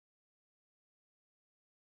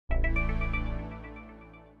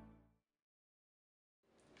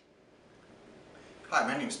Hi,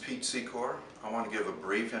 my name is Pete Secor. I want to give a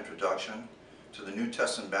brief introduction to the new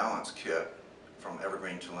Test and Balance kit from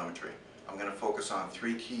Evergreen Telemetry. I'm going to focus on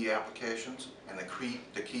three key applications and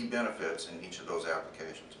the key benefits in each of those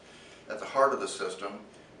applications. At the heart of the system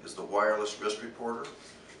is the wireless wrist reporter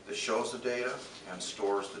that shows the data and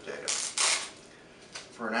stores the data.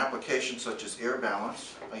 For an application such as air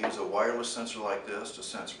balance, I use a wireless sensor like this to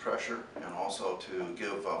sense pressure and also to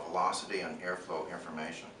give velocity and airflow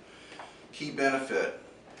information. Key benefit: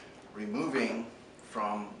 removing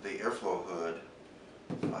from the airflow hood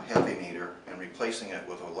a heavy meter and replacing it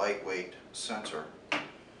with a lightweight sensor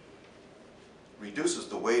reduces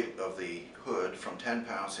the weight of the hood from 10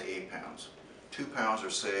 pounds to 8 pounds. 2 pounds are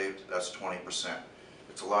saved, that's 20%.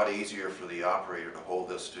 It's a lot easier for the operator to hold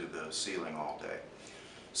this to the ceiling all day.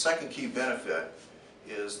 Second key benefit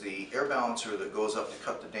is the air balancer that goes up to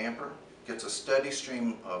cut the damper gets a steady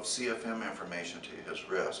stream of CFM information to his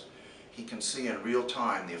wrist. He can see in real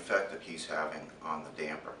time the effect that he's having on the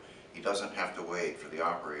damper. He doesn't have to wait for the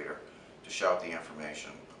operator to shout the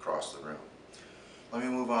information across the room. Let me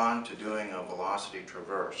move on to doing a velocity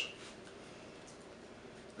traverse.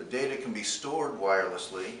 The data can be stored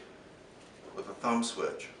wirelessly with a thumb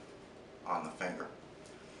switch on the finger.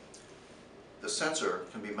 The sensor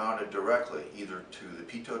can be mounted directly either to the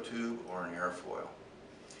pitot tube or an airfoil.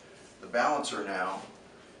 The balancer now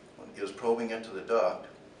is probing into the duct,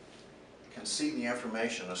 can see the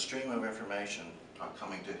information, a stream of information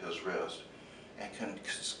coming to his wrist, and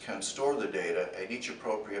can store the data at each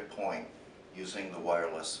appropriate point using the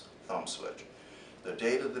wireless thumb switch. The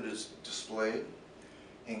data that is displayed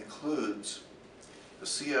includes the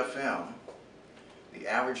CFM, the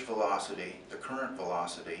average velocity, the current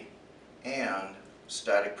velocity, and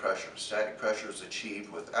static pressure. Static pressure is achieved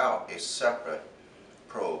without a separate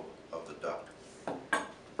probe of the duct.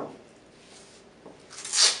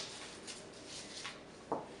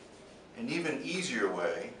 An even easier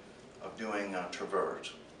way of doing a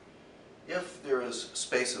traverse, if there is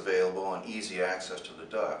space available and easy access to the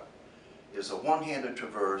duct, is a one-handed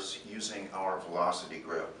traverse using our velocity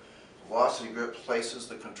grip. Velocity grip places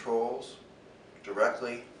the controls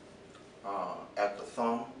directly at the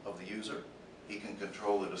thumb of the user. He can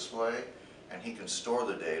control the display and he can store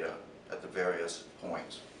the data at the various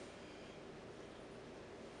points.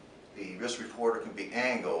 The wrist reporter can be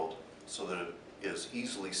angled so that it is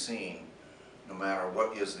easily seen no matter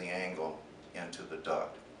what is the angle into the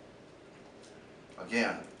duct.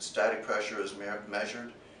 Again, static pressure is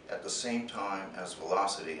measured at the same time as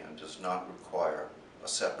velocity and does not require a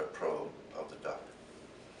separate probe of the duct.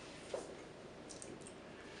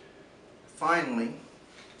 Finally,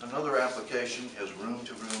 another application is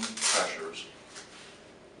room-to-room pressures,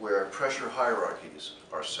 where pressure hierarchies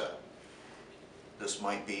are set. This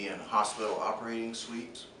might be in hospital operating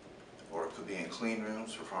suites, or it could be in clean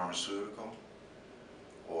rooms for pharmaceutical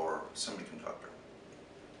or semiconductor.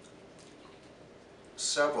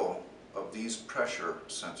 Several of these pressure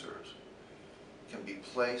sensors can be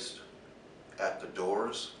placed at the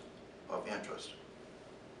doors of interest,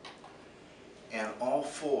 and all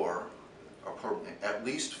four, or at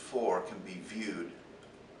least four, can be viewed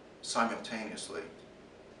simultaneously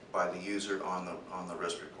by the user on the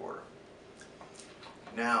wrist reporter.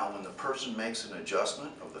 Now, when the person makes an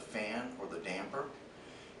adjustment of the fan or the damper,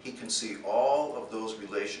 he can see all of those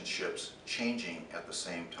relationships changing at the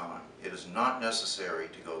same time. It is not necessary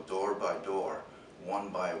to go door by door, one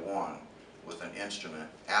by one, with an instrument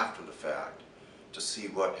after the fact to see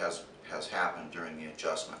what has happened during the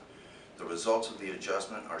adjustment. The results of the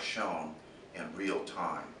adjustment are shown in real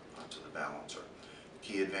time to the balancer.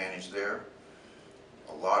 Key advantage there: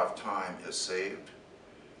 a lot of time is saved.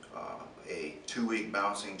 A 2-week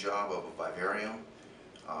bouncing job of a vivarium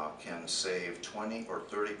can save 20 or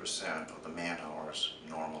 30% of the man hours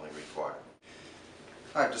normally required.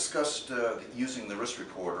 I've discussed using the wrist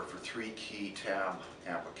reporter for three key tab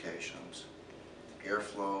applications: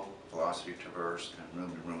 airflow, velocity traverse, and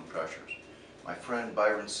room-to-room pressures. My friend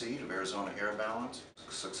Byron Seed of Arizona Air Balance,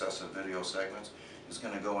 successive video segments, is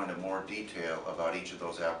going to go into more detail about each of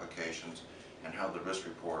those applications and how the wrist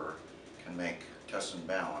reporter can make test and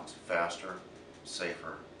balance faster,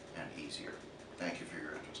 safer, and easier. Thank you for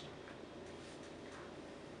your interest.